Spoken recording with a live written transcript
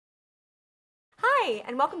Hi,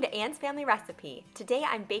 and welcome to Anne's Family Recipe. Today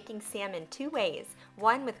I'm baking salmon two ways,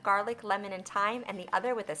 one with garlic, lemon, and thyme, and the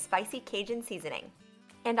other with a spicy Cajun seasoning.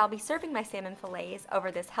 And I'll be serving my salmon fillets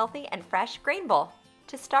over this healthy and fresh grain bowl.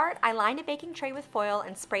 To start, I lined a baking tray with foil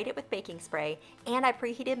and sprayed it with baking spray, and I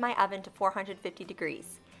preheated my oven to 450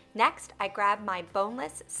 degrees. Next, I grabbed my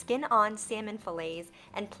boneless, skin-on salmon fillets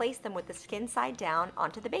and placed them with the skin side down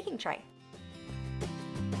onto the baking tray.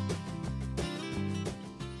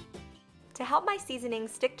 To help my seasoning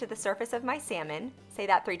stick to the surface of my salmon, say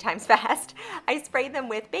that 3 times fast, I sprayed them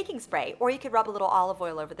with baking spray, or you could rub a little olive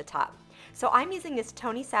oil over the top. So I'm using this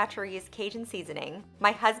Tony Chachere's Cajun seasoning.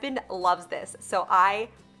 My husband loves this, so I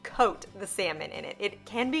coat the salmon in it. It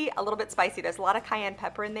can be a little bit spicy. There's a lot of cayenne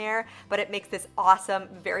pepper in there, but it makes this awesome,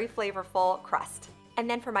 very flavorful crust. And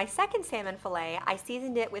then for my second salmon fillet, I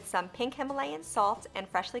seasoned it with some pink Himalayan salt and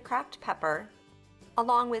freshly cracked pepper,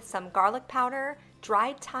 along with some garlic powder,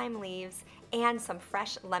 dried thyme leaves, and some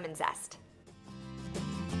fresh lemon zest.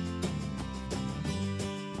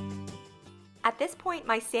 At this point,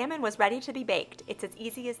 my salmon was ready to be baked. It's as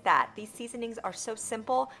easy as that. These seasonings are so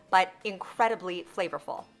simple, but incredibly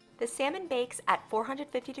flavorful. The salmon bakes at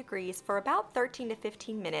 450 degrees for about 13 to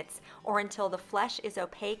 15 minutes, or until the flesh is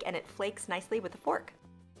opaque and it flakes nicely with a fork.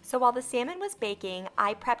 So while the salmon was baking,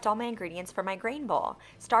 I prepped all my ingredients for my grain bowl,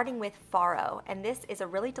 starting with farro, and this is a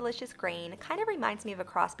really delicious grain. It kind of reminds me of a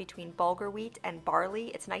cross between bulgur wheat and barley.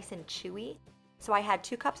 It's nice and chewy. So I had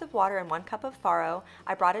 2 cups of water and 1 cup of farro.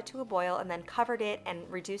 I brought it to a boil and then covered it and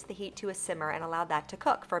reduced the heat to a simmer and allowed that to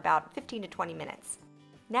cook for about 15 to 20 minutes.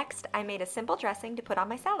 Next, I made a simple dressing to put on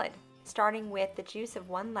my salad. Starting with the juice of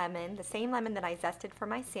 1 lemon, the same lemon that I zested for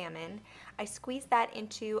my salmon. I squeezed that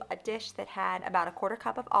into a dish that had about a 1/4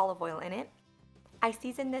 cup of olive oil in it. I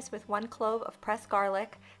seasoned this with 1 clove of pressed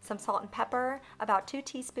garlic, some salt and pepper, about 2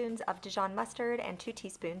 teaspoons of Dijon mustard, and 2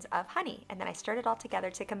 teaspoons of honey, and then I stirred it all together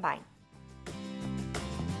to combine.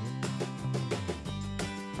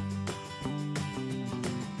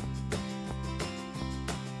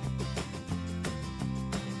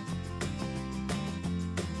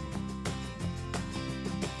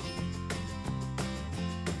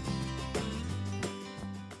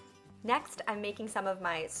 Next, I'm making some of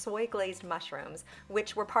my soy glazed mushrooms,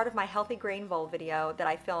 which were part of my healthy grain bowl video that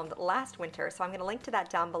I filmed last winter, so I'm going to link to that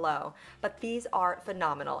down below. But these are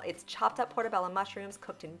phenomenal. It's chopped up portobello mushrooms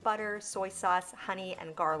cooked in butter, soy sauce, honey,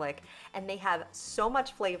 and garlic, and they have so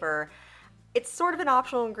much flavor. It's sort of an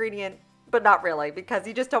optional ingredient, but not really, because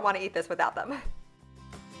you just don't want to eat this without them.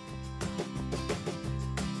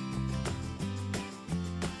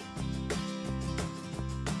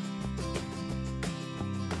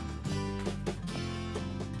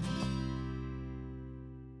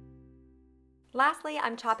 Lastly,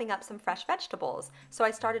 I'm chopping up some fresh vegetables. So I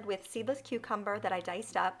started with seedless cucumber that I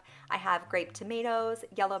diced up. I have grape tomatoes,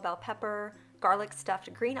 yellow bell pepper, garlic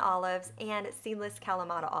stuffed green olives, and seedless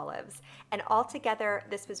Kalamata olives. And all together,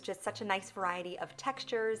 this was just such a nice variety of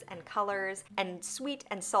textures and colors and sweet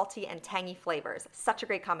and salty and tangy flavors. Such a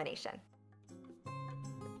great combination.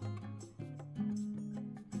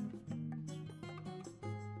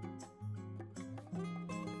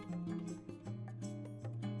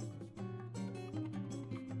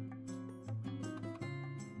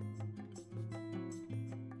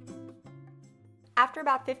 After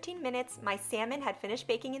about 15 minutes, my salmon had finished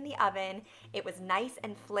baking in the oven. It was nice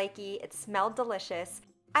and flaky. It smelled delicious.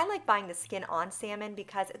 I like buying the skin-on salmon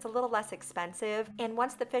because it's a little less expensive, and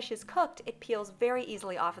once the fish is cooked, it peels very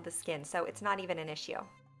easily off of the skin, so it's not even an issue.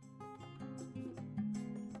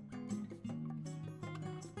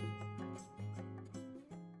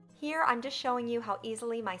 Here I'm just showing you how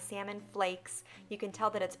easily my salmon flakes. You can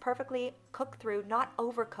tell that it's perfectly cooked through, not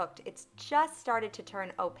overcooked. It's just started to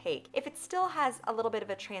turn opaque. If it still has a little bit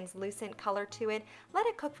of a translucent color to it, let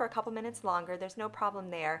it cook for a couple minutes longer. There's no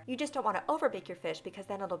problem there. You just don't want to overbake your fish because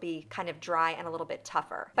then it'll be kind of dry and a little bit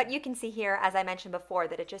tougher. But you can see here, as I mentioned before,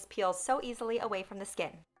 that it just peels so easily away from the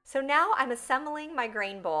skin. So now I'm assembling my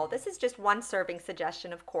grain bowl. This is just one serving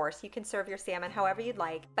suggestion, of course. You can serve your salmon however you'd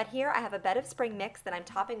like. But here I have a bed of spring mix that I'm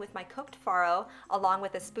topping with my cooked farro, along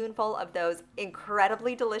with a spoonful of those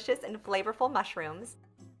incredibly delicious and flavorful mushrooms.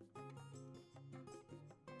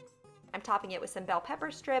 I'm topping it with some bell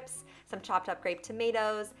pepper strips, some chopped up grape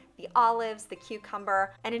tomatoes, the olives, the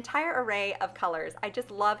cucumber, an entire array of colors. I just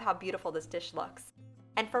love how beautiful this dish looks.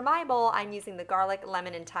 And for my bowl, I'm using the garlic,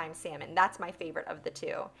 lemon, and thyme salmon. That's my favorite of the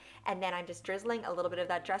two. And then I'm just drizzling a little bit of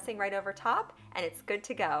that dressing right over top, and it's good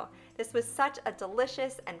to go. This was such a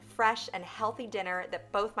delicious and fresh and healthy dinner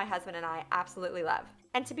that both my husband and I absolutely love.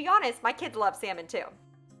 And to be honest, my kids love salmon too.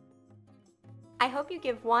 I hope you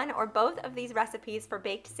give one or both of these recipes for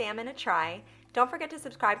baked salmon a try. Don't forget to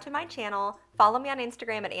subscribe to my channel, follow me on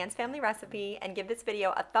Instagram at Anne's Family Recipe, and give this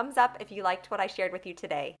video a thumbs up if you liked what I shared with you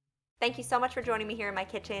today. Thank you so much for joining me here in my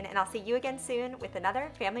kitchen, and I'll see you again soon with another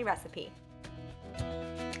family recipe.